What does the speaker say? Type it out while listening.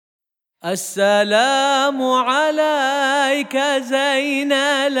السلام عليك زين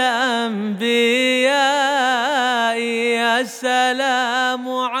الأنبياء السلام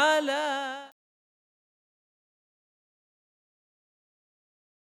عليك.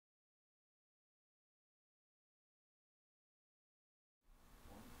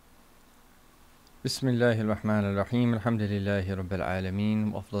 بسم الله الرحمن الرحيم الحمد لله رب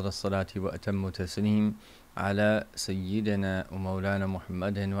العالمين وأفضل الصلاة وأتم التسليم على سيدنا ومولانا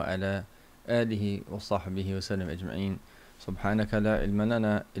محمد وعلى آله وصحبه وسلم أجمعين. سبحانك لا علم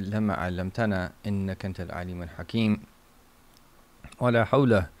لنا إلا ما علمتنا إنك أنت العليم الحكيم ولا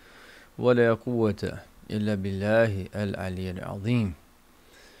حول ولا قوة إلا بالله العلي العظيم.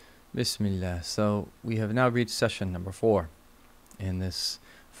 Bismillah. So we have now reached session number 4 in this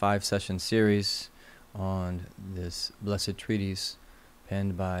 5-session series on this blessed treatise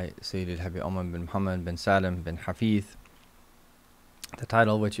penned by Sayyid al-Habib Umar bin Muhammad bin Salim bin Hafith, the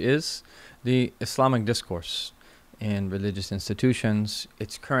title which is The Islamic Discourse in Religious Institutions,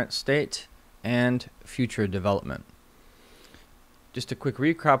 Its Current State and Future Development. Just a quick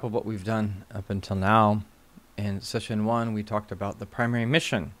recap of what we've done up until now. In session 1 we talked about the primary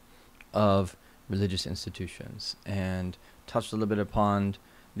mission of religious institutions and touched a little bit upon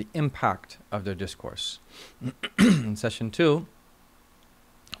the impact of their discourse. In session 2,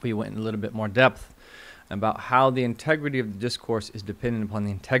 we went in a little bit more depth about how the integrity of the discourse is dependent upon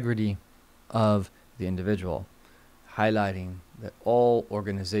the integrity of the individual, highlighting that all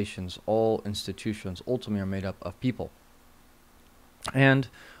organizations, all institutions ultimately are made up of people and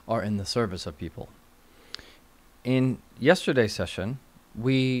are in the service of people. In yesterday's session,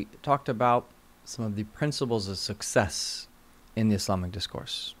 we talked about some of the principles of success in the Islamic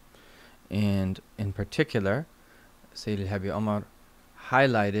discourse. And in particular, Sayyid al-Habib Umar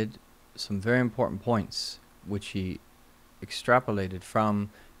highlighted some very important points which he extrapolated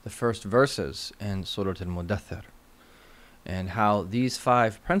from the first verses in Surah Al-Mudaththir, and how these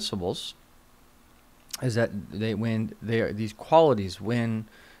 5 principles is that these qualities, when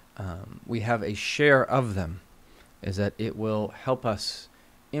we have a share of them, is that it will help us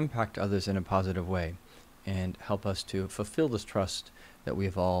impact others in a positive way and help us to fulfill this trust that we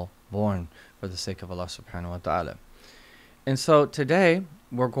have all borne for the sake of Allah subhanahu wa ta'ala. And so today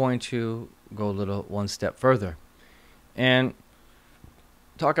we're going to go one step further and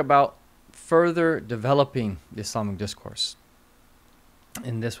talk about further developing the Islamic discourse.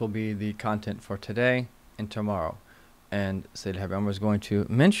 And this will be the content for today and tomorrow. And Sayyid Habib Umar is going to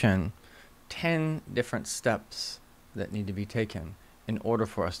mention 10 different steps that need to be taken in order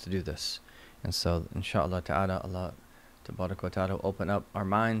for us to do this. And so, inshallah ta'ala, Allah tabarak wa ta'ala will open up our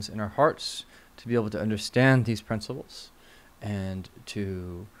minds and our hearts to be able to understand these principles and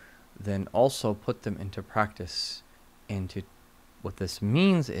to then also put them into practice. What this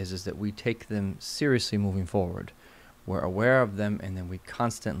means is that we take them seriously moving forward. We're aware of them and then we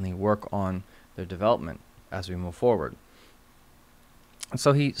constantly work on their development as we move forward. And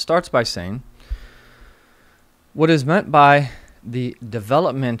so he starts by saying, what is meant by the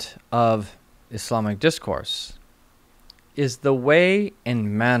development of Islamic discourse is the way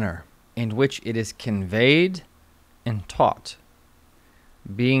and manner in which it is conveyed and taught,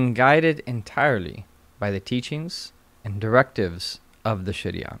 being guided entirely by the teachings and directives of the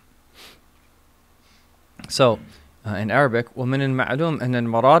Sharia. So, in Arabic, وَمِنَ الْمَعْلُومِ أَنَّ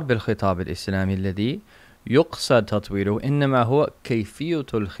الْمَرَادِ بِالْخِطَابِ الْإِسْلَامِ الَّذِي يُقْصَدْ تَطْوِيرُهُ إِنَّمَا هُوَ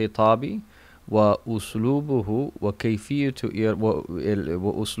كَيْفِيَّةُ الْخِطَابِ وأسلوبه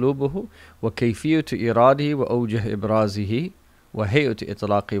وكيفية إراده وأوجه إبرازه وهيئة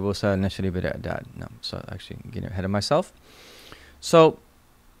إطلاق وسائل النشر بالإعداد. No, so actually getting ahead of myself. So,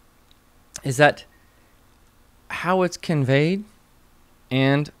 is that how it's conveyed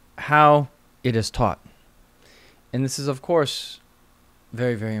and how it is taught. And this is, of course,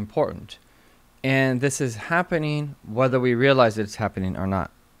 very, very important. And this is happening whether we realize that it's happening or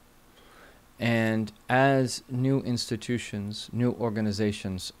not. And as new institutions, new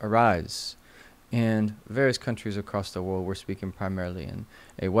organizations arise in various countries across the world, we're speaking primarily in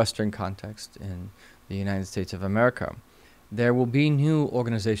a Western context in the United States of America, there will be new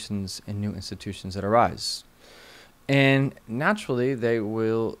organizations and new institutions that arise. And naturally, they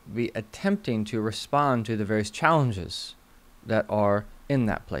will be attempting to respond to the various challenges that are in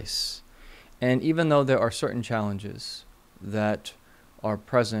that place. And even though there are certain challenges that are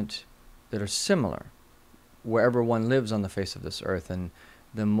present that are similar wherever one lives on the face of this earth, and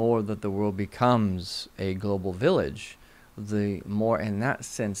the more that the world becomes a global village, the more in that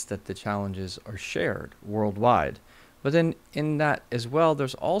sense that the challenges are shared worldwide. But then in that as well,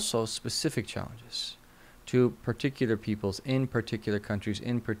 there's also specific challenges to particular peoples in particular countries,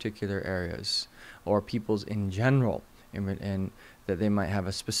 in particular areas, or peoples in general, and that they might have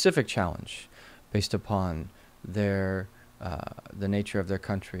a specific challenge based upon their the nature of their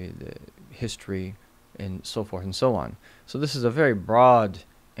country, the history, and so forth and so on. So this is a very broad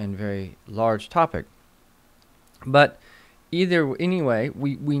and very large topic. But anyway,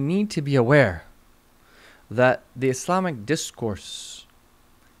 we need to be aware that the Islamic discourse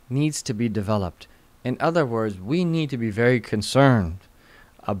needs to be developed. In other words, we need to be very concerned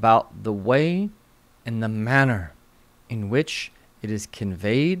about the way and the manner in which it is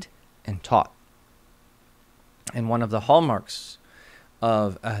conveyed and taught. And one of the hallmarks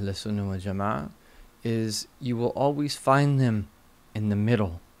of Ahl Sunnah wal Jama'ah is you will always find them in the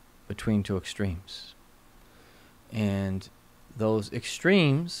middle between two extremes. And those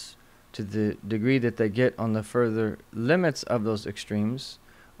extremes, to the degree that they get on the further limits of those extremes,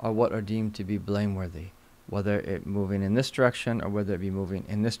 are what are deemed to be blameworthy, whether it moving in this direction or whether it be moving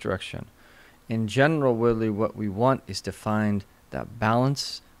in this direction. In general, really what we want is to find that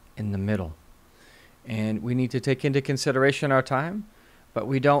balance in the middle. And we need to take into consideration our time, but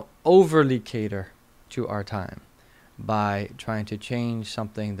we don't overly cater to our time by trying to change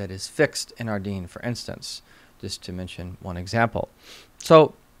something that is fixed in our deen, for instance, just to mention one example.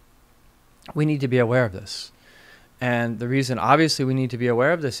 So we need to be aware of this. And the reason obviously we need to be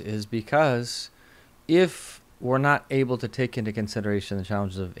aware of this is because if we're not able to take into consideration the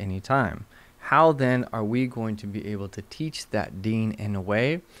challenges of any time, how then are we going to be able to teach that deen in a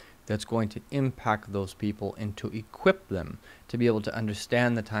way that's going to impact those people and to equip them to be able to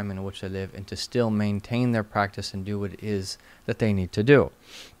understand the time in which they live and to still maintain their practice and do what it is that they need to do?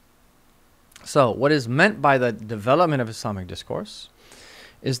 So what is meant by the development of Islamic discourse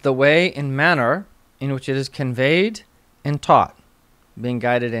is the way and manner in which it is conveyed and taught, being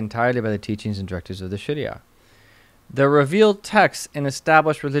guided entirely by the teachings and directives of the Sharia. The revealed texts and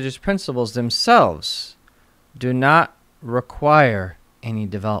established religious principles themselves do not require any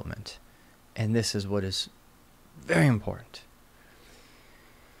development. And this is what is very important.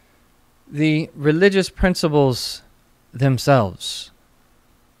 The religious principles themselves,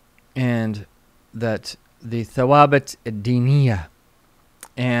 and that the thawabit ad-diniyah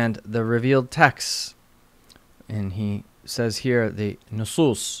and the revealed texts, and he says here the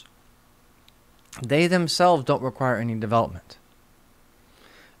nusus, they themselves don't require any development.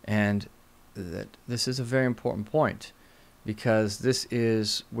 And that this is a very important point, because this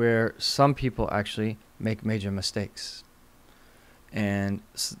is where some people actually make major mistakes. And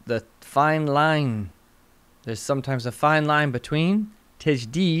the fine line, there's sometimes a fine line between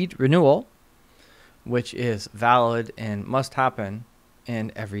tajdeed, renewal, which is valid and must happen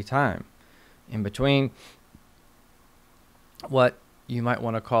in every time, in between what you might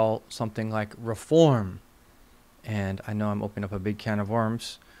want to call something like reform. And I know I'm opening up a big can of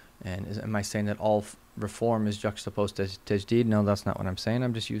worms. And am I saying that all reform is juxtaposed to tajdeed? No, that's not what I'm saying.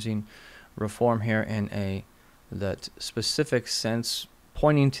 I'm just using reform here in that specific sense,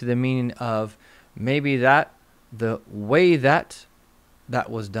 pointing to the meaning of maybe that the way that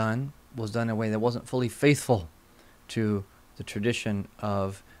was done in a way that wasn't fully faithful to the tradition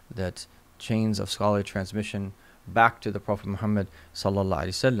of that chains of scholarly transmission back to the Prophet Muhammad sallallahu alaihi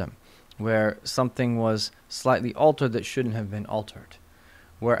wasallam, where something was slightly altered that shouldn't have been altered.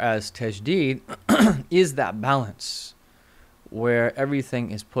 Whereas tajdeed is that balance where everything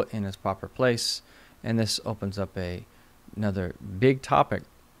is put in its proper place. And this opens up another big topic.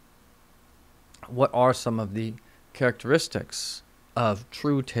 What are some of the characteristics of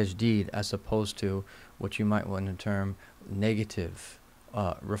true tajdeed as opposed to what you might want to term negative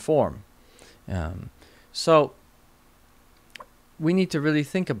reform? So we need to really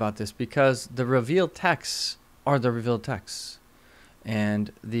think about this, because the revealed texts are the revealed texts.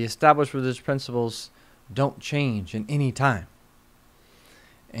 And the established religious principles don't change in any time.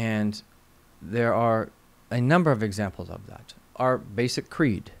 And there are a number of examples of that. Our basic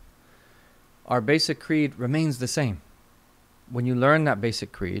creed. Our basic creed remains the same. When you learn that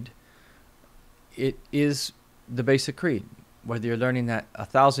basic creed, it is the basic creed. Whether you're learning that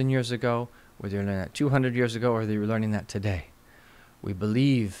 1,000 years ago, whether you're learning that 200 years ago, or whether you're learning that today. We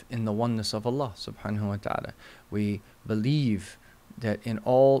believe in the oneness of Allah subhanahu wa ta'ala. We believe that in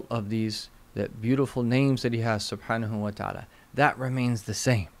all of these that beautiful names that He has subhanahu wa ta'ala, that remains the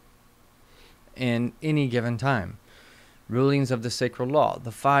same in any given time. Rulings of the sacred law,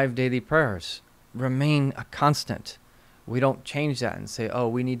 the 5 daily prayers remain a constant. We don't change that and say, oh,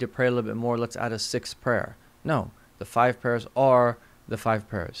 we need to pray a little bit more, let's add a 6th prayer. No, the 5 prayers are the 5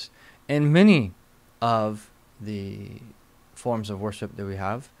 prayers. And many of the forms of worship that we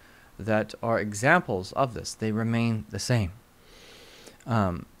have, that are examples of this. They remain the same.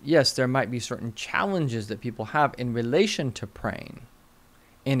 Yes, there might be certain challenges that people have in relation to praying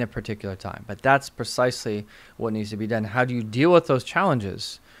in a particular time, but that's precisely what needs to be done. How do you deal with those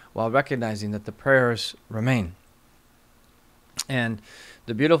challenges while recognizing that the prayers remain? And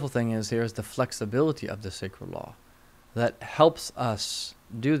the beautiful thing is, here's the flexibility of the sacred law that helps us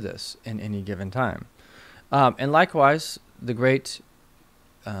do this in any given time. And likewise, the great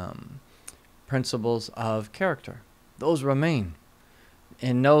principles of character, those remain.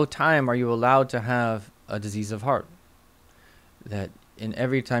 In no time are you allowed to have a disease of heart. That in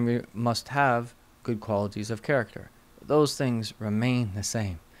every time you must have good qualities of character. Those things remain the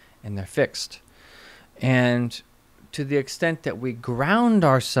same, and they're fixed. And to the extent that we ground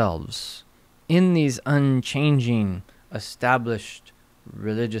ourselves in these unchanging, established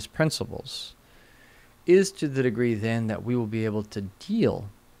religious principles, is to the degree then that we will be able to deal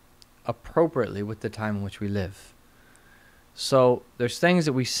appropriately with the time in which we live. So there's things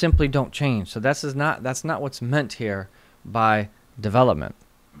that we simply don't change. So that's not what's meant here by development.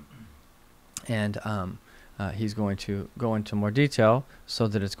 And he's going to go into more detail so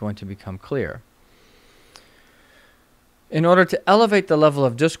that it's going to become clear. In order to elevate the level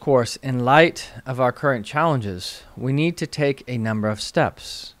of discourse in light of our current challenges, we need to take a number of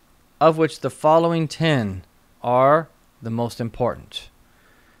steps, of which the following 10 are the most important.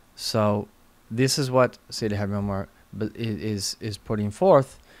 So this is what Sayyid Habib Umar is putting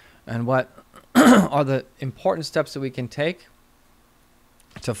forth, and what are the important steps that we can take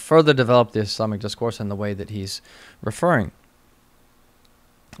to further develop the Islamic discourse in the way that he's referring.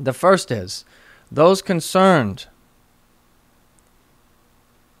 The first is, those concerned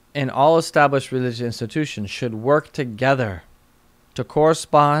in all established religious institutions should work together to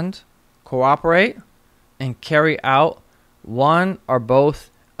correspond, cooperate, and carry out one or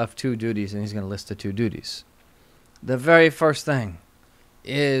both of two duties. And he's going to list the two duties. The very first thing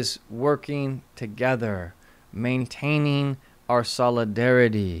is working together, maintaining our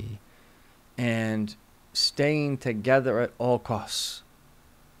solidarity, and staying together at all costs.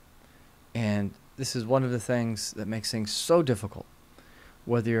 And this is one of the things that makes things so difficult,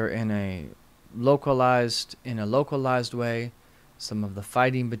 whether you're in a localized way, some of the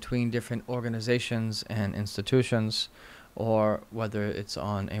fighting between different organizations and institutions, or whether it's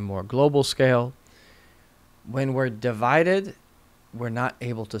on a more global scale. When we're divided, we're not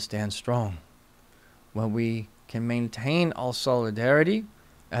able to stand strong. When we can maintain all solidarity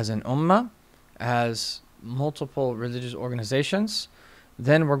as an ummah, as multiple religious organizations,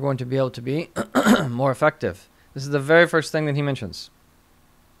 then we're going to be able to be more effective. This is the very first thing that he mentions.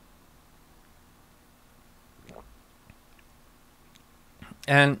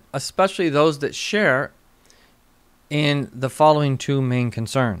 And especially those that share in the following two main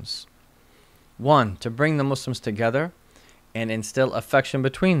concerns. One, to bring the Muslims together and instill affection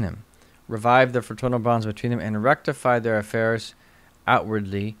between them, revive the fraternal bonds between them, and rectify their affairs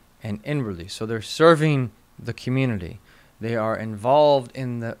outwardly and inwardly. So they're serving the community. They are involved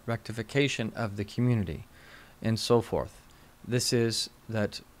in the rectification of the community, and so forth. This is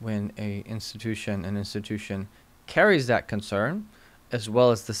that when an institution carries that concern, as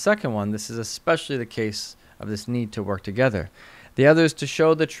well as the second one, this is especially the case of this need to work together. The other is to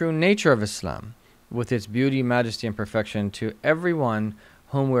show the true nature of Islam, with its beauty, majesty, and perfection, to everyone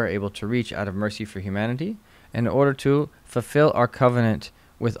whom we are able to reach out of mercy for humanity, in order to fulfill our covenant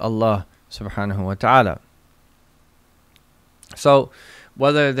with Allah subhanahu wa ta'ala. So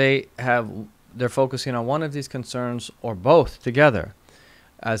whether they're focusing on one of these concerns or both together,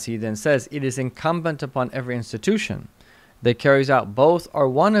 as he then says, it is incumbent upon every institution that carries out both or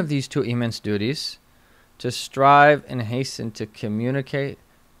one of these two immense duties to strive and hasten to communicate,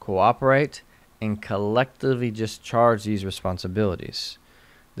 cooperate, and collectively discharge these responsibilities.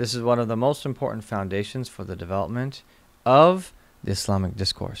 This is one of the most important foundations for the development of the Islamic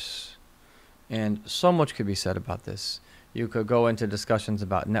discourse. And so much could be said about this. You could go into discussions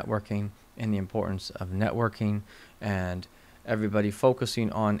about networking and the importance of networking, and everybody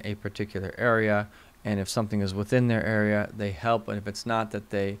focusing on a particular area, and if something is within their area, they help, and if it's not,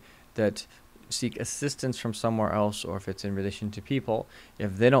 that seek assistance from somewhere else, or if it's in relation to people,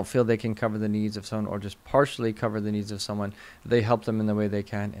 if they don't feel they can cover the needs of someone or just partially cover the needs of someone, they help them in the way they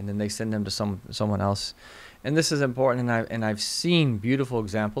can, and then they send them to someone else. And this is important, and I've seen beautiful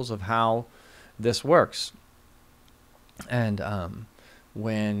examples of how this works. And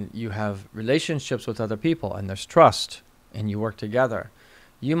when you have relationships with other people and there's trust and you work together,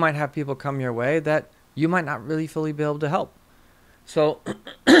 you might have people come your way that you might not really fully be able to help. So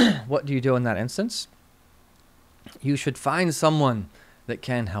what do you do in that instance? You should find someone that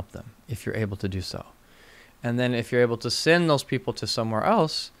can help them if you're able to do so. And then if you're able to send those people to somewhere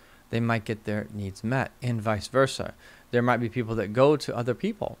else, they might get their needs met, and vice versa. There might be people that go to other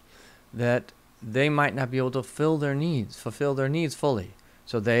people that they might not be able to fulfill their needs fully.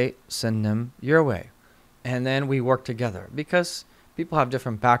 So they send them your way. And then we work together, because people have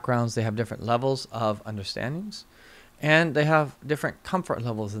different backgrounds, they have different levels of understandings, and they have different comfort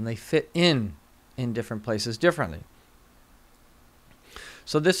levels, and they fit in different places differently.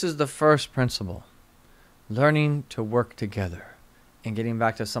 So this is the first principle, learning to work together. And getting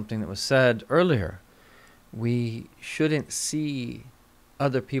back to something that was said earlier, we shouldn't see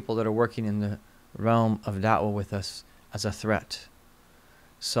other people that are working in the realm of da'wah with us as a threat.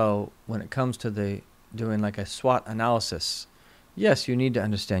 So when it comes to doing like a SWOT analysis, yes, you need to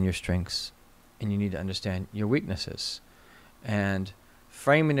understand your strengths and you need to understand your weaknesses. And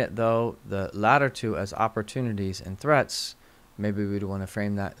framing it, though, the latter two as opportunities and threats, maybe we'd want to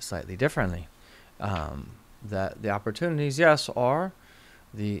frame that slightly differently. That the opportunities, yes, are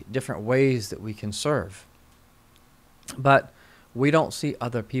the different ways that we can serve. But we don't see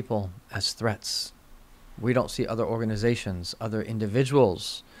other people as threats. We don't see other organizations, other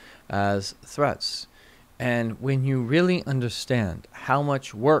individuals as threats. And when you really understand how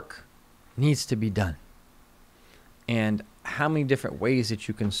much work needs to be done and how many different ways that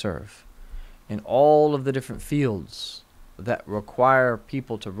you can serve in all of the different fields that require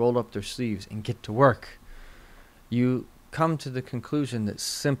people to roll up their sleeves and get to work, you come to the conclusion that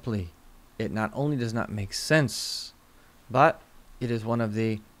simply it not only does not make sense, but it is one of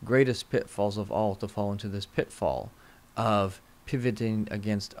the greatest pitfalls of all to fall into this pitfall of pivoting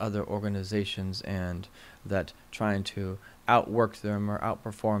against other organizations and that trying to outwork them or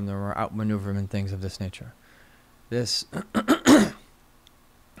outperform them or outmaneuver them and things of this nature. This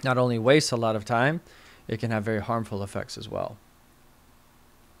not only wastes a lot of time, it can have very harmful effects as well.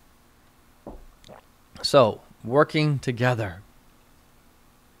 So, working together.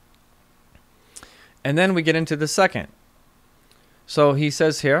 And then we get into the second. So he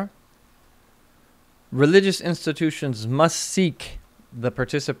says here, religious institutions must seek the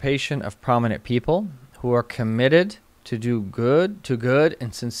participation of prominent people who are committed to do good,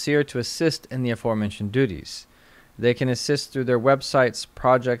 and sincere to assist in the aforementioned duties. They can assist through their websites,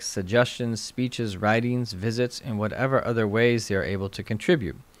 projects, suggestions, speeches, writings, visits, and whatever other ways they are able to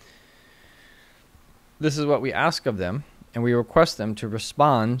contribute. This is what we ask of them, and we request them to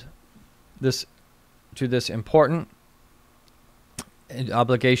respond to this important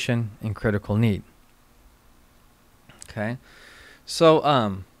obligation and critical need. Okay, so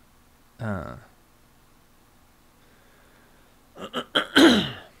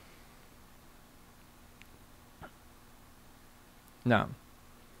now,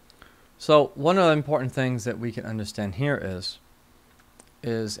 so one of the important things that we can understand here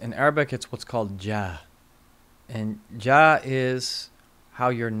is in Arabic it's what's called jah. And jah is how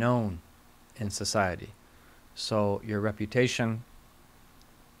you're known in society. So your reputation,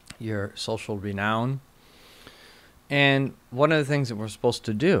 your social renown. And one of the things that we're supposed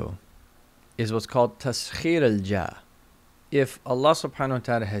to do is what's called taskhir al-jah. If Allah subhanahu wa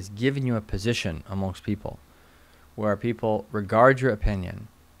ta'ala has given you a position amongst people where people regard your opinion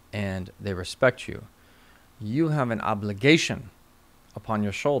and they respect you, you have an obligation upon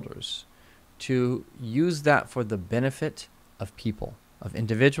your shoulders to use that for the benefit of people, of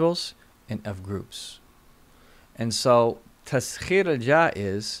individuals, and of groups. And so, taskhir al-jah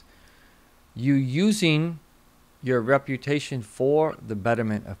is you using your reputation for the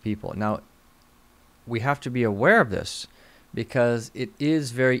betterment of people. Now, we have to be aware of this because it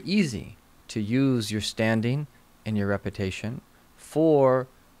is very easy to use your standing and your reputation for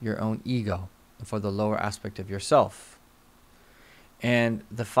your own ego, for the lower aspect of yourself. And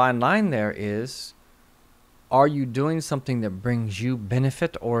the fine line there is, are you doing something that brings you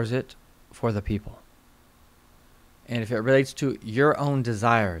benefit, or is it for the people? And if it relates to your own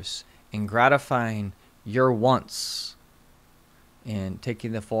desires and gratifying your wants and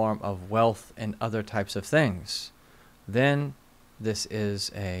taking the form of wealth and other types of things, then this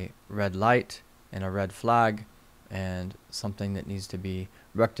is a red light and a red flag and something that needs to be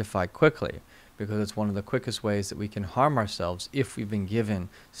rectified quickly, because it's one of the quickest ways that we can harm ourselves if we've been given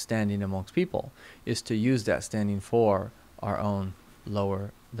standing amongst people, is to use that standing for our own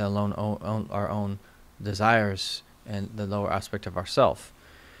our own desires and the lower aspect of ourself.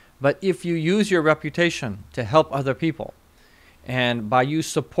 But if you use your reputation to help other people, and by you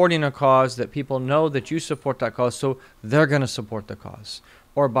supporting a cause that people know that you support that cause, so they're going to support the cause,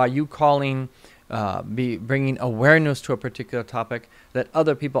 or by you calling be bringing awareness to a particular topic, that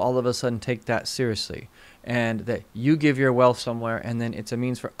other people all of a sudden take that seriously, and that you give your wealth somewhere, and then it's a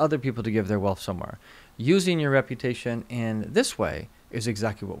means for other people to give their wealth somewhere. Using your reputation in this way is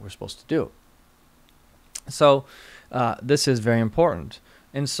exactly what we're supposed to do. So this is very important.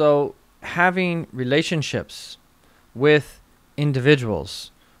 And so having relationships with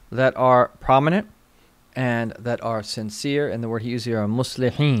individuals that are prominent and that are sincere, and the word he uses here are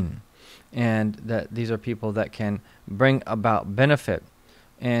muslihin, and that these are people that can bring about benefit.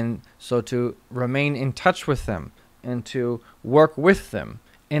 And so to remain in touch with them and to work with them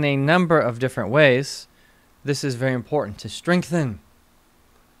in a number of different ways, this is very important to strengthen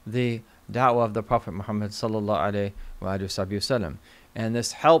the da'wah of the Prophet Muhammad sallallahu alaihi wasallam. And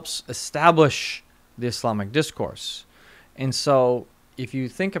this helps establish the Islamic discourse. And so if you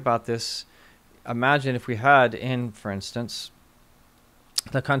think about this, imagine if we had in, for instance,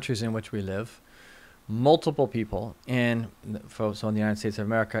 the countries in which we live, multiple people in the United States of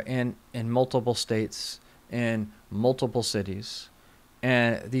America, in multiple states, in multiple cities,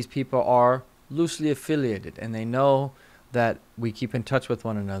 and these people are loosely affiliated, and they know that we keep in touch with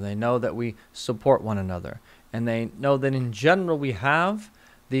one another, they know that we support one another, and they know that in general we have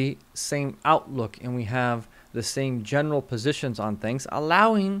the same outlook and we have the same general positions on things,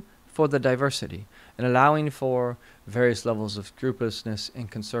 allowing for the diversity and allowing for various levels of scrupulousness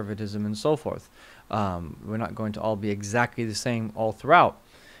and conservatism and so forth. We're not going to all be exactly the same all throughout.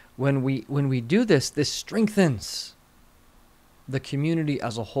 When we do this, this strengthens the community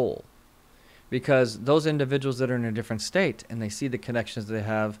as a whole, because those individuals that are in a different state and they see the connections they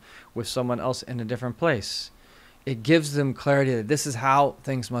have with someone else in a different place, it gives them clarity that this is how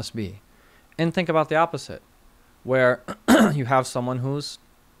things must be. And think about the opposite, where you have someone who's,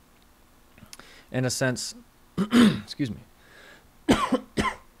 in a sense, excuse me,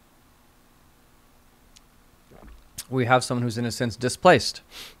 we have someone who's in a sense displaced,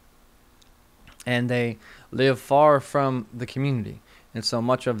 and they live far from the community, and so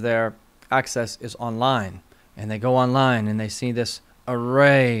much of their access is online, and they go online and they see this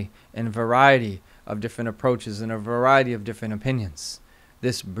array and variety of different approaches and a variety of different opinions.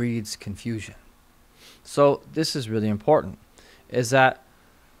 This breeds confusion. So this is really important, is that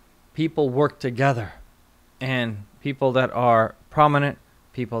people work together, and people that are prominent,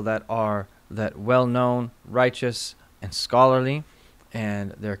 people that are well-known, righteous, and scholarly,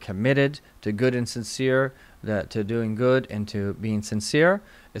 and they're committed to good and sincere, to doing good and to being sincere,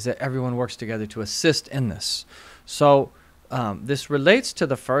 is that everyone works together to assist in this. So this relates to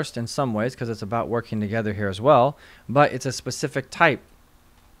the first in some ways, because it's about working together here as well, but it's a specific type.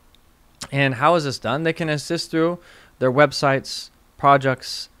 And how is this done? They can assist through their websites,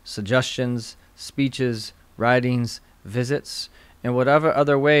 projects, suggestions, speeches, writings, visits, and whatever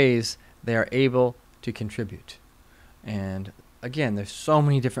other ways they are able to contribute. And again, there's so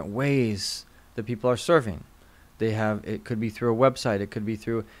many different ways that people are serving. It could be through a website, it could be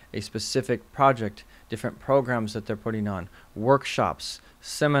through a specific project, different programs that they're putting on, workshops,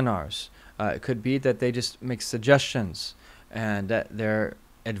 seminars. It could be that they just make suggestions and that they're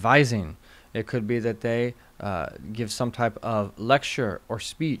advising. It could be that they give some type of lecture or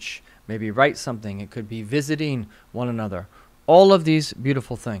speech, maybe write something. It could be visiting one another. All of these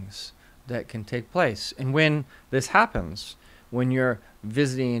beautiful things that can take place. And when this happens, when you're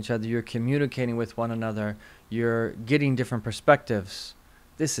visiting each other, you're communicating with one another, you're getting different perspectives,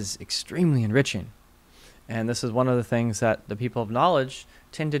 this is extremely enriching. And this is one of the things that the people of knowledge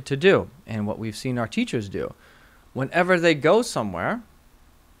tended to do, and what we've seen our teachers do. Whenever they go somewhere,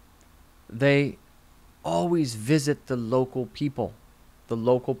 they always visit the local people, the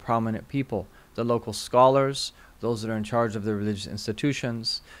local prominent people, the local scholars, those that are in charge of the religious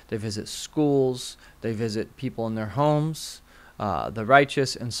institutions. They visit schools, they visit people in their homes, the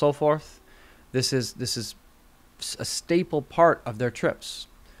righteous, and so forth. This is a staple part of their trips,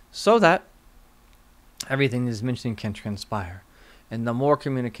 so that everything that is mentioned can transpire. And the more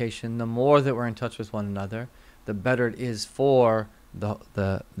communication, the more that we're in touch with one another, the better it is for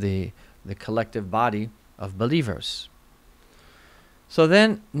the collective body of believers. So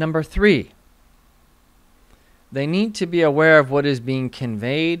then, number 3, they need to be aware of what is being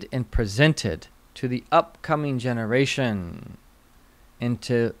conveyed and presented to the upcoming generation,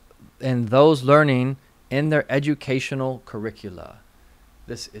 and those learning in their educational curricula.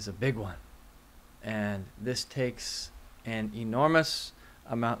 This is a big one, and this takes an enormous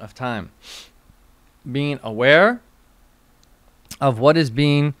amount of time. Being aware of what is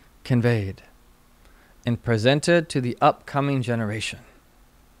being conveyed and presented to the upcoming generation,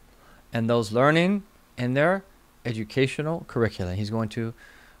 and those learning in their educational curricula. He's going to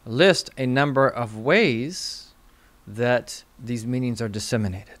list a number of ways that these meanings are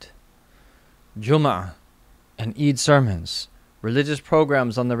disseminated. Jum'ah and Eid sermons, religious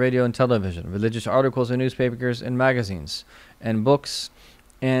programs on the radio and television, religious articles in newspapers and magazines, and books,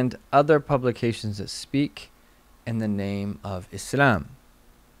 and other publications that speak in the name of Islam.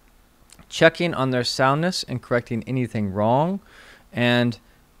 Checking on their soundness and correcting anything wrong and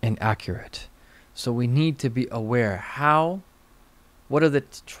inaccurate. So we need to be aware what are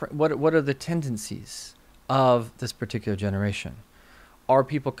the tendencies of this particular generation. Are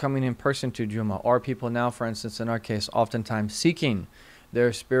people coming in person to Jummah? Are people now, for instance, in our case, oftentimes seeking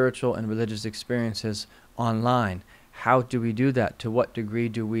their spiritual and religious experiences online? How do we do that? To what degree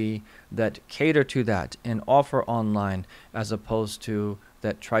do we that cater to that and offer online, as opposed to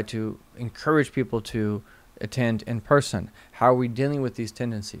that try to encourage people to attend in person? How are we dealing with these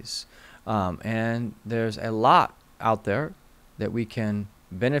tendencies? And there's a lot out there that we can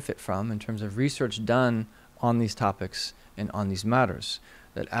benefit from in terms of research done on these topics and on these matters,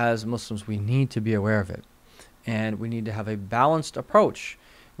 that as Muslims we need to be aware of it. And we need to have a balanced approach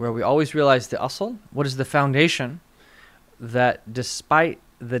where we always realize the asl, what is the foundation, that despite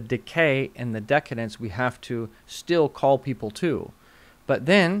the decay and the decadence we have to still call people to. But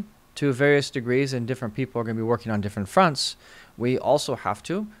then, to various degrees, and different people are going to be working on different fronts, we also have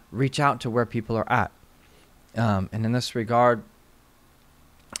to reach out to where people are at. And in this regard,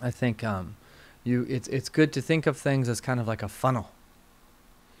 I think it's good to think of things as kind of like a funnel.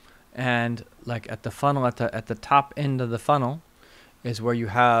 And like at the funnel, at the top end of the funnel is where you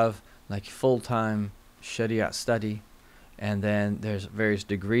have like full-time Sharia study, and then there's various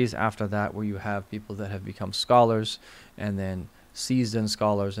degrees after that where you have people that have become scholars, and then seasoned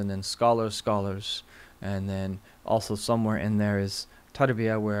scholars, and then scholars, and then also somewhere in there is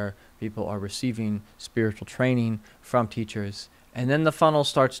tarbiyah, where people are receiving spiritual training from teachers. And then the funnel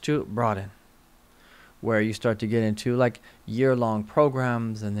starts to broaden, where you start to get into like year-long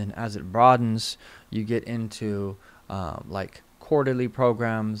programs, and then as it broadens, you get into like quarterly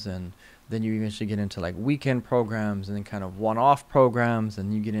programs, and then you eventually get into like weekend programs, and then kind of one-off programs,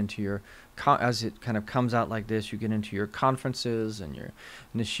 and you get into your, as it kind of comes out like this, you get into your conferences and your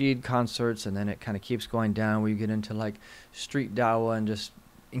nasheed concerts, and then it kind of keeps going down where you get into like street dawah and just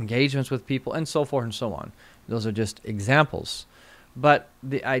engagements with people, and so forth and so on. Those are just examples. But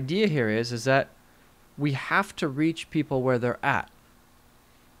the idea here is that we have to reach people where they're at.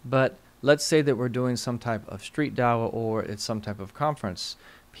 But let's say that we're doing some type of street dawah, or it's some type of conference.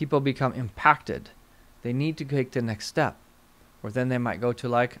 People become impacted. They need to take the next step. Or then they might go to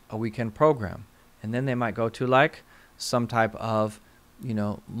like a weekend program. And then they might go to like some type of,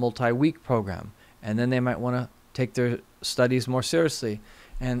 multi-week program. And then they might want to take their studies more seriously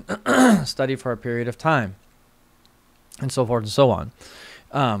and study for a period of time, and so forth and so on.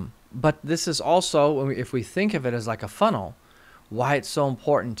 But this is also, if we think of it as like a funnel, why it's so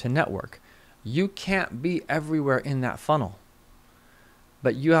important to network. You can't be everywhere in that funnel,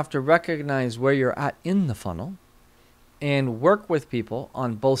 but you have to recognize where you're at in the funnel and work with people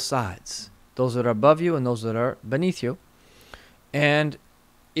on both sides, those that are above you and those that are beneath you. And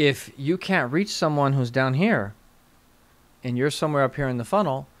if you can't reach someone who's down here and you're somewhere up here in the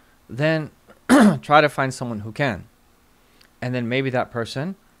funnel, then try to find someone who can. And then maybe that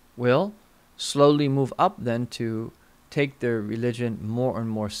person will slowly move up then to take their religion more and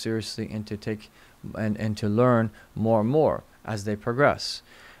more seriously, and to take and to learn more and more as they progress.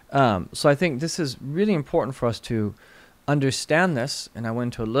 So I think this is really important for us to understand this. And I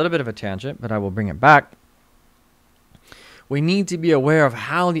went into a little bit of a tangent, but I will bring it back. We need to be aware of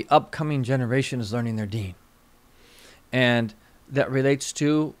how the upcoming generation is learning their deen. And that relates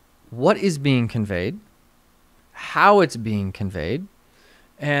to what is being conveyed, how it's being conveyed,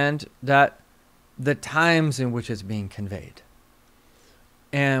 and that the times in which it's being conveyed.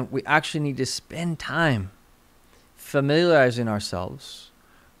 And we actually need to spend time familiarizing ourselves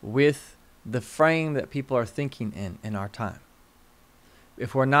with the frame that people are thinking in our time.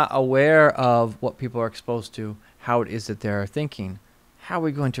 If we're not aware of what people are exposed to, how it is that they're thinking, how are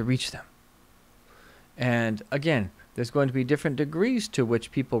we going to reach them? And again, there's going to be different degrees to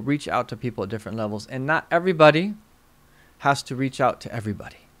which people reach out to people at different levels, and not everybody has to reach out to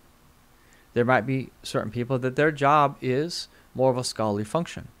everybody. There might be certain people that their job is more of a scholarly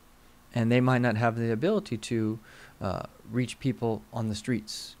function, and they might not have the ability to reach people on the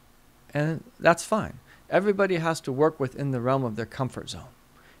streets. And that's fine. Everybody has to work within the realm of their comfort zone.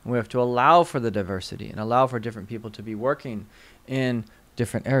 And we have to allow for the diversity and allow for different people to be working in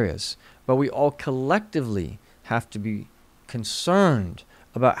different areas. But we all collectively have to be concerned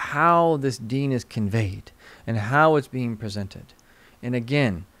about how this deen is conveyed and how it's being presented. And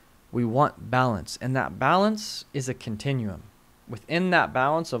again, We want balance, and that balance is a continuum. Within that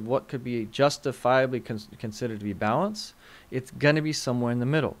balance of what could be justifiably considered to be balance, it's going to be somewhere in the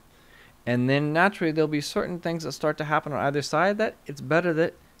middle. And then naturally there'll be certain things that start to happen on either side that it's better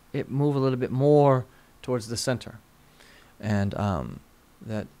that it move a little bit more towards the center. And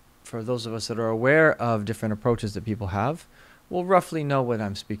that for those of us that are aware of different approaches that people have, will roughly know what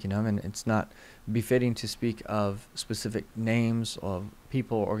I'm speaking of, and it's not befitting to speak of specific names of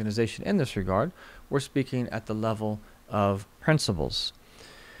people or organization in this regard. We're speaking at the level of principles.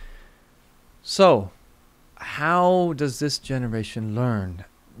 So, how does this generation learn?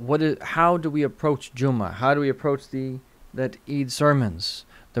 How do we approach Jummah? How do we approach that Eid sermons,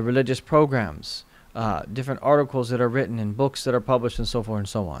 the religious programs, different articles that are written and books that are published and so forth and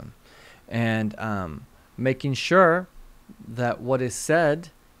so on? And making sure that what is said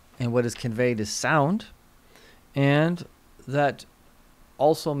and what is conveyed is sound, and that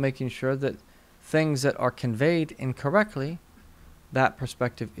also making sure that things that are conveyed incorrectly, that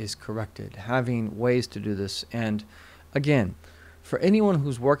perspective is corrected, having ways to do this. And again, for anyone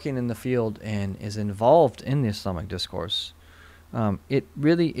who's working in the field and is involved in the Islamic discourse, it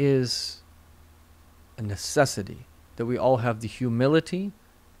really is a necessity that we all have the humility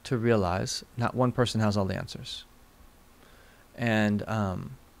to realize not one person has all the answers. And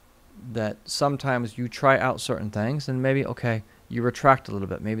that sometimes you try out certain things and maybe, okay, you retract a little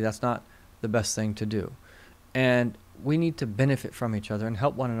bit. Maybe that's not the best thing to do. And we need to benefit from each other and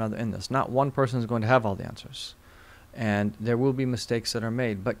help one another in this. Not one person is going to have all the answers. And there will be mistakes that are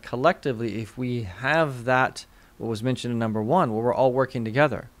made. But collectively, if we have that, what was mentioned in number 1, where we're all working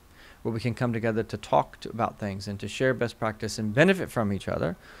together, where we can come together to talk about things and to share best practice and benefit from each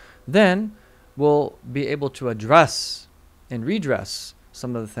other, then we'll be able to address and redress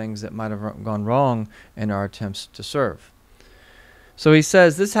some of the things that might have gone wrong in our attempts to serve. So he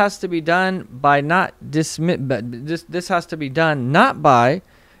says this has to be done by not dismissing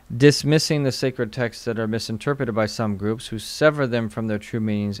the sacred texts that are misinterpreted by some groups who sever them from their true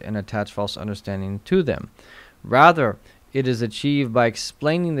meanings and attach false understanding to them. Rather, it is achieved by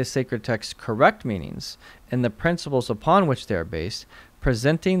explaining the sacred text's correct meanings and the principles upon which they are based,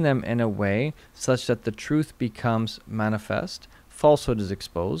 presenting them in a way such that the truth becomes manifest, falsehood is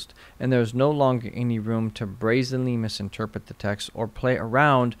exposed, and there is no longer any room to brazenly misinterpret the text or play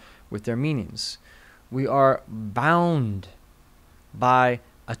around with their meanings. We are bound by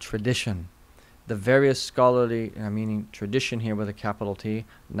a tradition. The various scholarly, meaning tradition here with a capital T,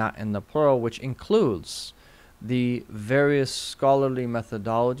 not in the plural, which includes the various scholarly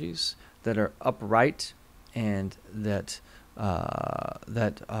methodologies that are upright and that have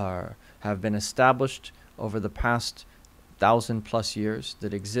been established over the past 1,000+ years,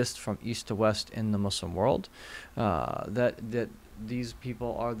 that exist from east to west in the Muslim world. That these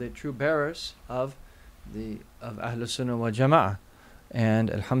people are the true bearers of Ahlus Sunnah wal Jama'ah, and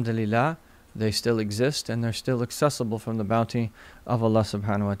Alhamdulillah, they still exist and they're still accessible from the bounty of Allah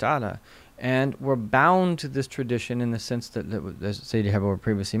Subhanahu wa Taala. And we're bound to this tradition in the sense that, as Sayyidi Habib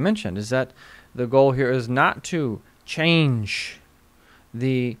previously mentioned, is that the goal here is not to change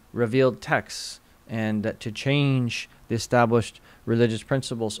the revealed texts and that to change the established religious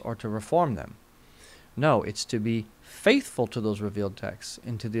principles or to reform them. No, it's to be faithful to those revealed texts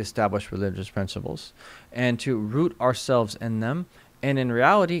and to the established religious principles and to root ourselves in them and in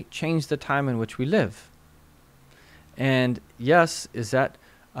reality change the time in which we live. And yes, is that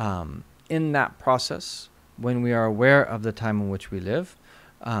in that process, when we are aware of the time in which we live,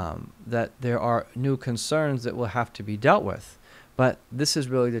 that there are new concerns that will have to be dealt with. But this is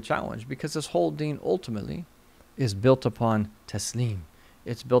really the challenge, because this whole deen ultimately is built upon taslim.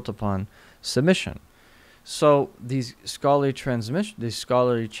 It's built upon submission. So these scholarly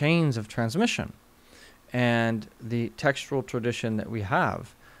chains of transmission and the textual tradition that we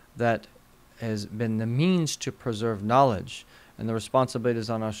have that has been the means to preserve knowledge, and the responsibility is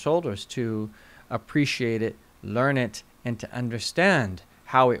on our shoulders to appreciate it, learn it, and to understand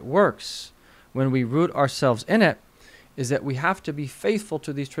how it works when we root ourselves in it, is that we have to be faithful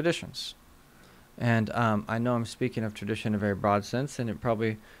to these traditions. And I know I'm speaking of tradition in a very broad sense, and it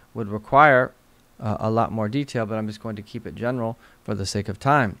probably would require a lot more detail, but I'm just going to keep it general for the sake of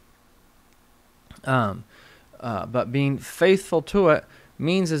time. But being faithful to it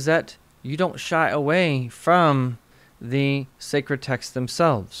means is that you don't shy away from the sacred texts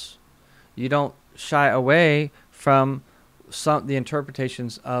themselves. You don't shy away from the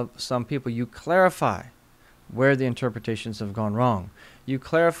interpretations of some people. You clarify where the interpretations have gone wrong. You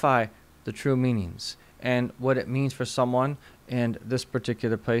clarify the true meanings and what it means for someone in this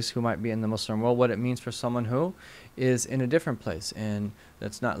particular place who might be in the Muslim world, what it means for someone who is in a different place and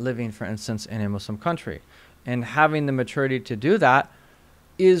that's not living, for instance, in a Muslim country. And having the maturity to do that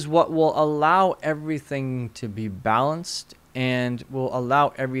is what will allow everything to be balanced and will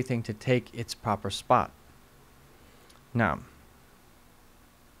allow everything to take its proper spot. Now,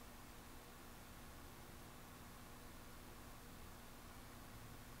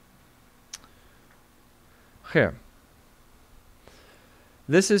 here.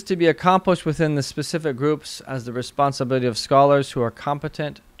 This is to be accomplished within the specific groups as the responsibility of scholars who are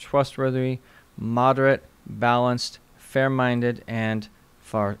competent, trustworthy, moderate, balanced, fair-minded, and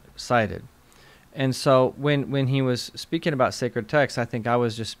far-sighted. And so when he was speaking about sacred texts, I think I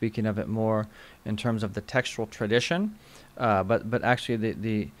was just speaking of it more in terms of the textual tradition. But actually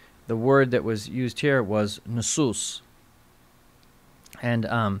the word that was used here was nusus. And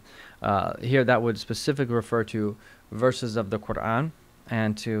here that would specifically refer to verses of the Quran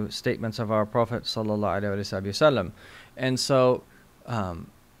and to statements of our Prophet sallallahu alaihi wasallam. And so,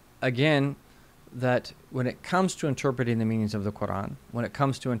 again, that when it comes to interpreting the meanings of the Quran, when it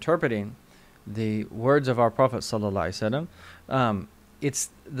comes to interpreting the words of our Prophet sallallahu alaihi wasallam, it's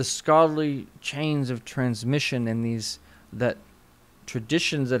the scholarly chains of transmission and these that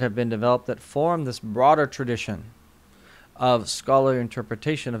traditions that have been developed that form this broader tradition of scholarly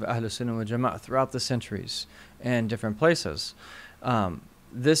interpretation of Ahlus Sunnah wal Jama'ah throughout the centuries and different places.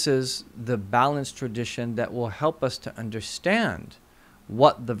 This is the balanced tradition that will help us to understand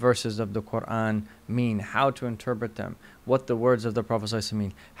what the verses of the Quran mean, how to interpret them, what the words of the Prophet ﷺ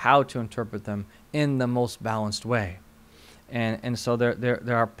mean, how to interpret them in the most balanced way. And so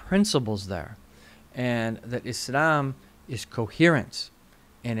there are principles there, and that Islam is coherent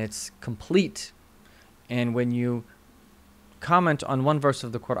and it's complete. And when you comment on one verse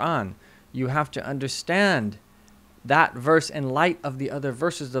of the Quran, you have to understand that verse in light of the other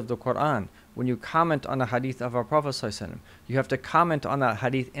verses of the Quran. When you comment on a hadith of our Prophet ﷺ, you have to comment on that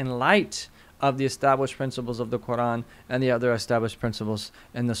hadith in light of the established principles of the Quran and the other established principles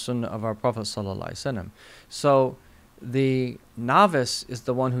in the Sunnah of our Prophet ﷺ. So the novice is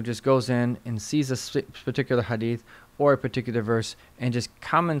the one who just goes in and sees a particular hadith or a particular verse and just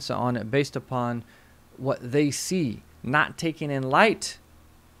comments on it based upon what they see, not taking in light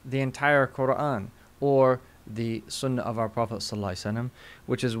the entire Quran or the Sunnah of our Prophet ﷺ,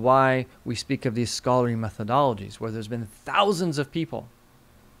 which is why we speak of these scholarly methodologies, where there's been thousands of people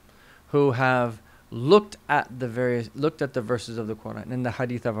who have looked at the verses of the Quran and the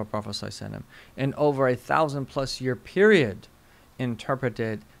Hadith of our Prophet ﷺ, in over 1,000+ year period,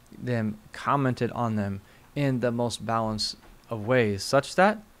 interpreted them, commented on them in the most balanced of ways, such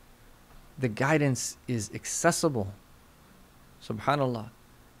that the guidance is accessible. Subhanallah.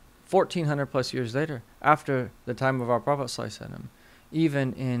 1,400+ years later, after the time of our Prophet ﷺ,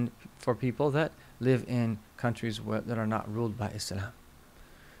 even for people that live in countries that are not ruled by Islam.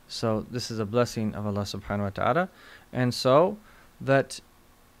 So this is a blessing of Allah subhanahu wa ta'ala. And so that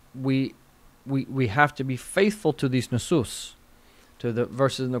we have to be faithful to these nusus, to the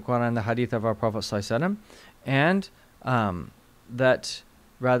verses in the Quran and the hadith of our Prophet ﷺ, and that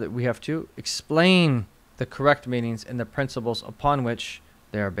rather we have to explain the correct meanings and the principles upon which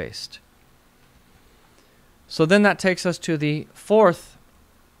they are based. So then that takes us to the fourth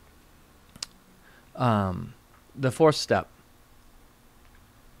step.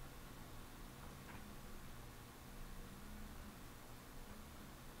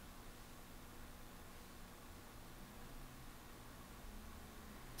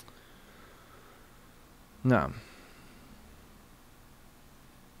 Now,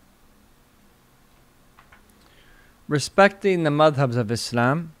 respecting the madhabs of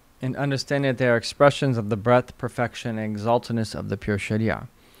Islam and understanding that they are expressions of the breadth, perfection, and exaltedness of the pure Sharia.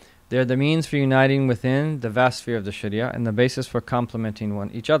 They are the means for uniting within the vast sphere of the Sharia and the basis for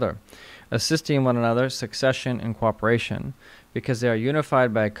complementing each other, assisting one another, succession, and cooperation, because they are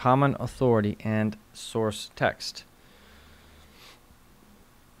unified by a common authority and source text.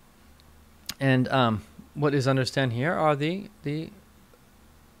 And what is understood here are the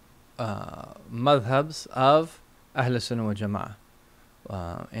madhabs of Ahl Sunnah wal Jama'ah.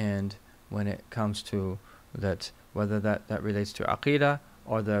 And when it comes to that, whether that relates to Aqidah,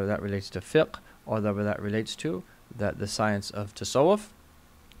 or whether that relates to fiqh, or whether that relates to the science of tasawwuf,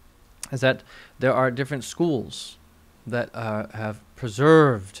 is that there are different schools that have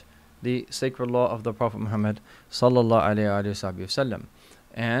preserved the sacred law of the Prophet Muhammad sallallahu alaihi wasallam,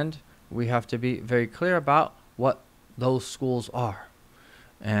 and we have to be very clear about what those schools are.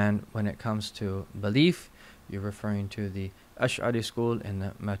 And when it comes to belief, you're referring to the Ash'ari school and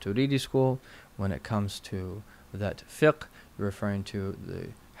the Maturidi school. When it comes to that fiqh, you're referring to the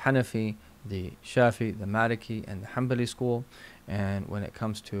Hanafi, the Shafi, the Maliki, and the Hanbali school. And when it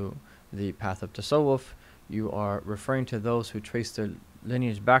comes to the path of Tasawwuf, you are referring to those who trace their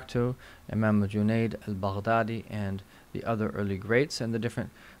lineage back to Imam Junaid al-Baghdadi and the other early greats, and the different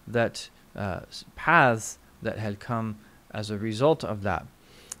paths that had come as a result of that.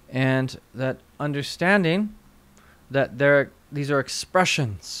 And that understanding that these are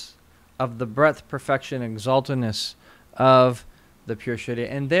expressions of the breadth, perfection, exaltedness of the pure Sharia,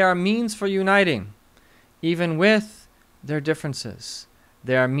 and they are means for uniting, even with their differences.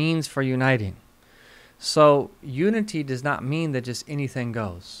 They are means for uniting. So unity does not mean that just anything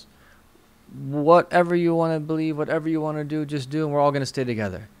goes. Whatever you want to believe, whatever you want to do, just do, and we're all going to stay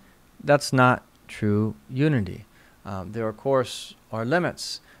together. That's not true unity. There, of course, are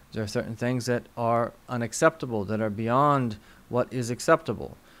limits. There are certain things that are unacceptable, that are beyond what is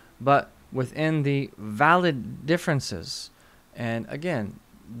acceptable. But within the valid differences, and again,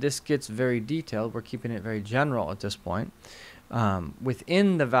 this gets very detailed, we're keeping it very general at this point.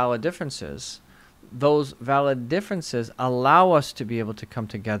 Within the valid differences, those valid differences allow us to be able to come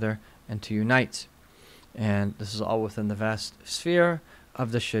together and to unite. And this is all within the vast sphere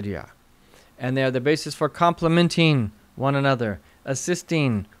of the Sharia. And they are the basis for complementing one another,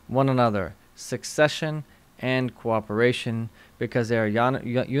 assisting one another, succession and cooperation, because they are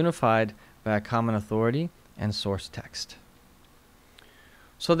unified by a common authority and source text.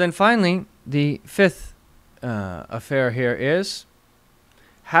 So then finally, the fifth affair here is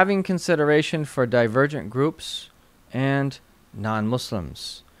having consideration for divergent groups and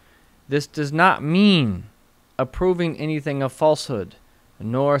non-Muslims. This does not mean approving anything of falsehood,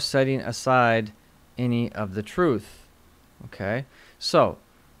 nor setting aside any of the truth. Okay? So,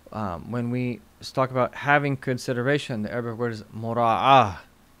 when we talk about having consideration, the Arabic word is mura'ah.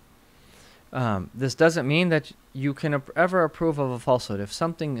 This doesn't mean that you can ever approve of a falsehood. If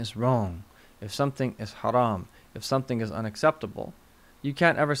something is wrong, if something is haram, if something is unacceptable, you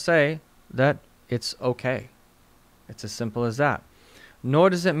can't ever say that it's okay. It's as simple as that. Nor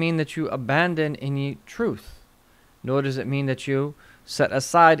does it mean that you abandon any truth. Nor does it mean that you set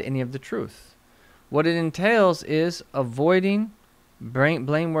aside any of the truth. What it entails is avoiding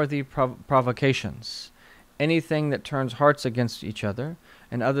blameworthy provocations, anything that turns hearts against each other,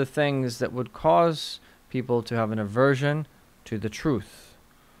 and other things that would cause people to have an aversion to the truth.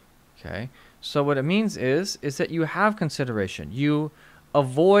 Okay? So what it means is that you have consideration. You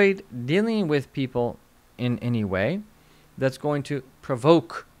avoid dealing with people in any way that's going to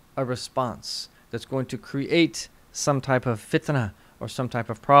provoke a response, that's going to create some type of fitna or some type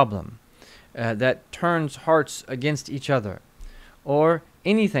of problem that turns hearts against each other, or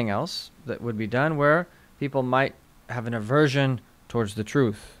anything else that would be done where people might have an aversion towards the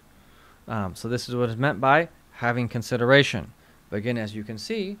truth. So this is what is meant by having consideration. But again, as you can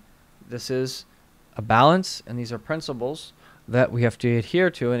see, this is a balance, and these are principles that we have to adhere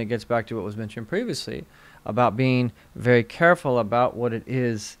to, and it gets back to what was mentioned previously about being very careful about what it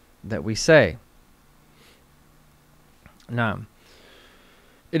is that we say. Now,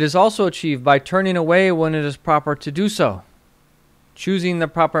 it is also achieved by turning away when it is proper to do so, choosing the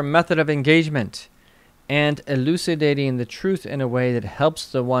proper method of engagement, and elucidating the truth in a way that helps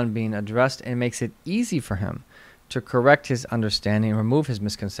the one being addressed and makes it easy for him to correct his understanding, remove his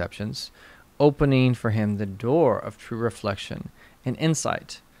misconceptions, opening for him the door of true reflection and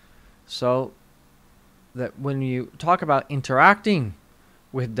insight. So that when you talk about interacting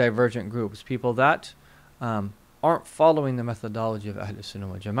with divergent groups, people that aren't following the methodology of Ahl Sunnah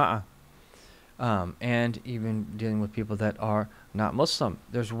wal Jama'ah, and even dealing with people that are not Muslim,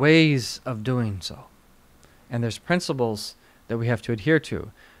 there's ways of doing so. And there's principles that we have to adhere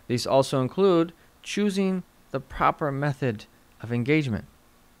to. These also include choosing the proper method of engagement.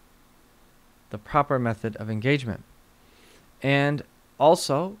 The proper method of engagement. And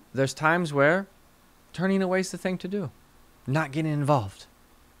also, there's times where turning away is the thing to do. Not getting involved.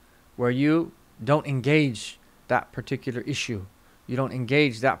 Where you don't engage that particular issue. You don't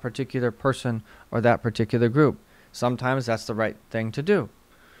engage that particular person or that particular group. Sometimes that's the right thing to do.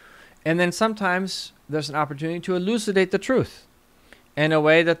 And then sometimes there's an opportunity to elucidate the truth in a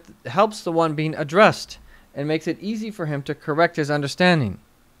way that helps the one being addressed and makes it easy for him to correct his understanding.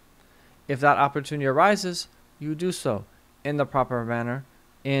 If that opportunity arises, you do so in the proper manner,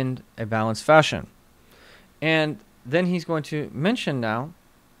 in a balanced fashion. And then he's going to mention now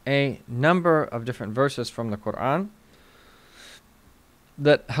a number of different verses from the Quran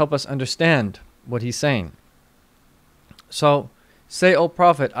that help us understand what he's saying. So, say, O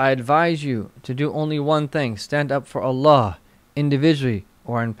Prophet, I advise you to do only one thing. Stand up for Allah, individually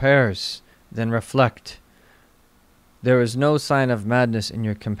or in pairs. Then reflect. there is no sign of madness in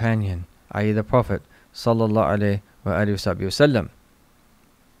your companion, i.e. the Prophet sallallahu alaihi wasallam.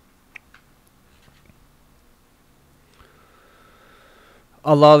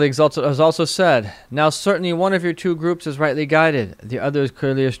 Allah the Exalted has also said, now certainly one of your two groups is rightly guided, the other is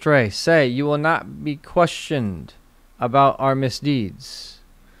clearly astray. Say, you will not be questioned about our misdeeds,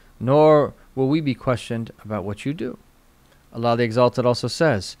 nor will we be questioned about what you do. Allah the Exalted also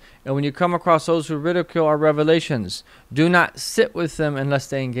says, and when you come across those who ridicule our revelations, do not sit with them unless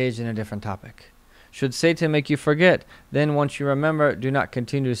they engage in a different topic. Should Satan make you forget, then once you remember, do not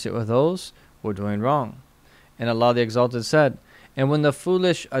continue to sit with those who are doing wrong. And Allah the Exalted said, and when the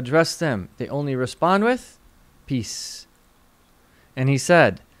foolish address them, they only respond with peace. And He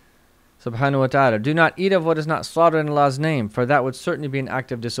said, subhanahu wa ta'ala, do not eat of what is not slaughtered in Allah's name, for that would certainly be an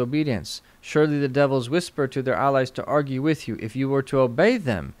act of disobedience. Surely the devils whisper to their allies to argue with you. If you were to obey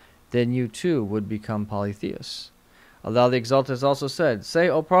them, then you too would become polytheists. Allah the Exalted has also said, say,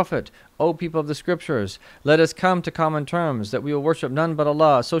 O Prophet, O people of the Scriptures, let us come to common terms, that we will worship none but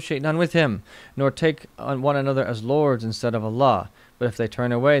Allah, associate none with Him, nor take on one another as lords instead of Allah. But if they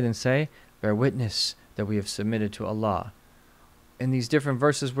turn away, then say, bear witness that we have submitted to Allah. In these different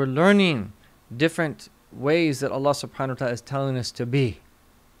verses, we're learning different ways that Allah subhanahu wa ta'ala is telling us to be.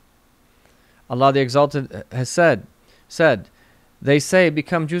 Allah the Exalted has said, they say,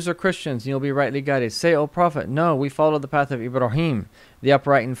 become Jews or Christians, and you'll be rightly guided. Say, O Prophet, no, we follow the path of Ibrahim, the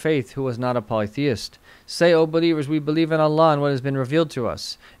upright in faith, who was not a polytheist. Say, O believers, we believe in Allah and what has been revealed to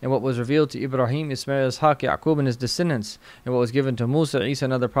us, and what was revealed to Ibrahim, Ismail, Ishaq, Yaqub, and his descendants, and what was given to Musa, Isa,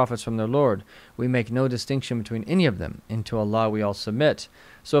 and other prophets from their Lord. We make no distinction between any of them, and to Allah we all submit.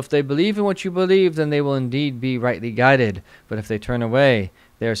 So if they believe in what you believe, then they will indeed be rightly guided. But if they turn away,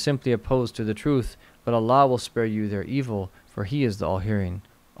 they are simply opposed to the truth. But Allah will spare you their evil, for He is the all-hearing,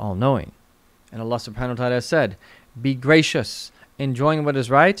 all-knowing. And Allah subhanahu wa ta'ala said, be gracious, enjoying what is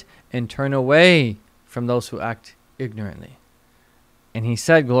right, and turn away from those who act ignorantly. And He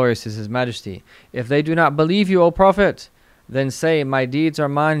said, glorious is His majesty, if they do not believe you, O Prophet, then say, my deeds are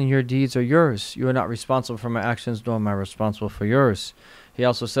mine and your deeds are yours. You are not responsible for my actions, nor am I responsible for yours. He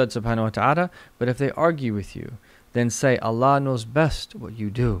also said, subhanahu wa ta'ala, but if they argue with you, then say, Allah knows best what you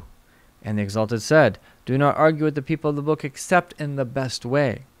do. And the Exalted said, do not argue with the people of the book except in the best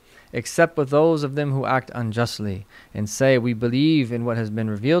way, except with those of them who act unjustly, and say, we believe in what has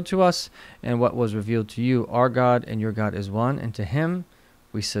been revealed to us and what was revealed to you. Our God and your God is one, and to Him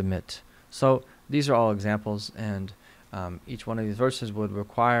we submit. So these are all examples, and each one of these verses would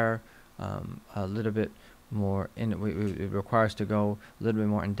require a little bit more, it requires to go a little bit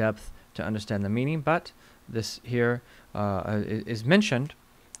more in depth to understand the meaning, but this here is mentioned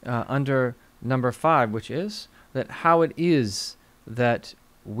under number 5, which is that how it is that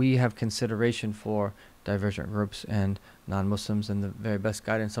we have consideration for divergent groups and non-Muslims, and the very best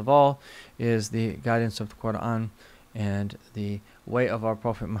guidance of all is the guidance of the Quran and the way of our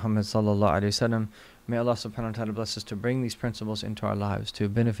Prophet Muhammad sallallahu alaihi wasallam. May Allah subhanahu wa ta'ala bless us to bring these principles into our lives, to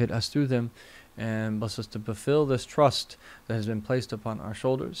benefit us through them, and bless us to fulfill this trust that has been placed upon our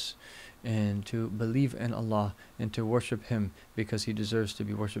shoulders, and to believe in Allah and to worship Him because He deserves to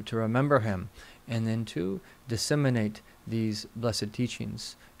be worshipped, to remember Him, and then to disseminate these blessed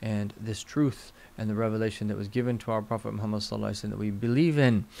teachings and this truth and the revelation that was given to our Prophet Muhammad sallallahu alaihi wasallam, that we believe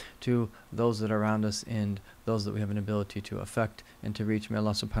in, to those that are around us and those that we have an ability to affect and to reach. May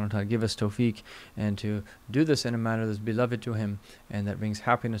Allah subhanahu wa ta'ala give us tawfiq, and to do this in a manner that is beloved to Him and that brings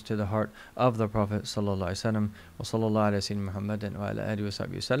happiness to the heart of the Prophet sallallahu alaihi wasallam. Wa sallallahu ala sayyidina Muhammadin wa ala alihi wa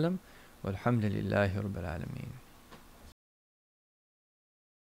sahbihi wasallam. Walhamdulillahi rabbil alameen.